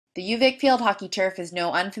The UVic Field Hockey turf is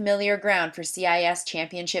no unfamiliar ground for CIS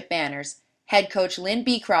championship banners. Head coach Lynne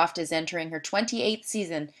Beecroft is entering her 28th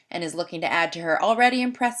season and is looking to add to her already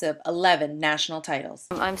impressive 11 national titles.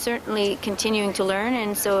 I'm certainly continuing to learn,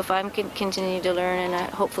 and so if I'm continuing to learn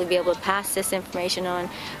and hopefully be able to pass this information on,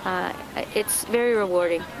 it's very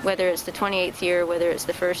rewarding, whether it's the 28th year, whether it's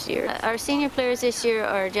the first year. Our senior players this year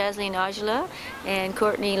are Jasleen Aujla and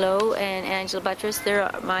Courtney and Buttress.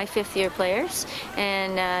 They're my fifth-year players,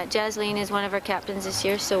 and Jasleen is one of our captains this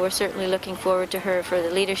year, so we're certainly looking forward to her for the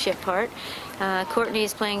leadership part. Courtney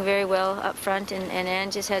is playing very well up front, and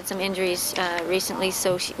Ange has had some injuries recently,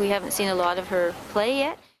 so we haven't seen a lot of her play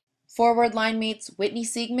yet. Forward line mates Whitney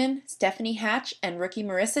Siegmann, Stefanie Hatch, and rookie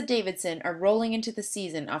Marisa Davidson are rolling into the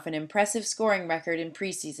season off an impressive scoring record in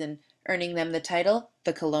preseason, earning them the title,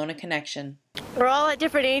 the Kelowna Connection. We're all at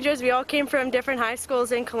different ages. We all came from different high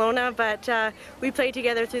schools in Kelowna, but we played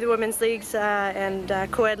together through the women's leagues and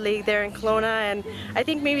co-ed league there in Kelowna, and I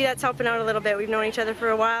think maybe that's helping out a little bit. We've known each other for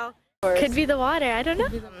a while. Could be the water, I don't know.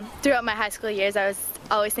 Throughout my high school years, I was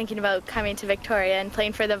always thinking about coming to Victoria and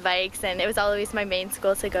playing for the Vikes, and it was always my main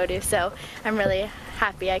school to go to, so I'm really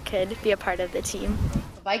happy I could be a part of the team.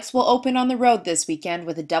 The Vikes will open on the road this weekend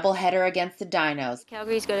with a doubleheader against the Dinos.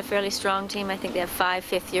 Calgary's got a fairly strong team. I think they have 5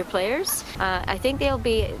 fifth-year players. I think they'll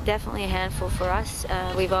be definitely a handful for us.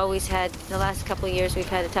 We've always had, the last couple of years, we've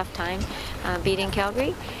had a tough time beating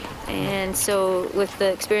Calgary. And so with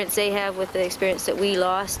the experience they have, with the experience that we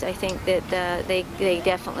lost, I think that they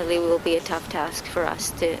definitely will be a tough task for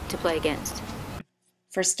us to play against.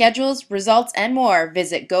 For schedules, results, and more,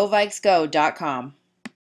 visit govikesgo.com.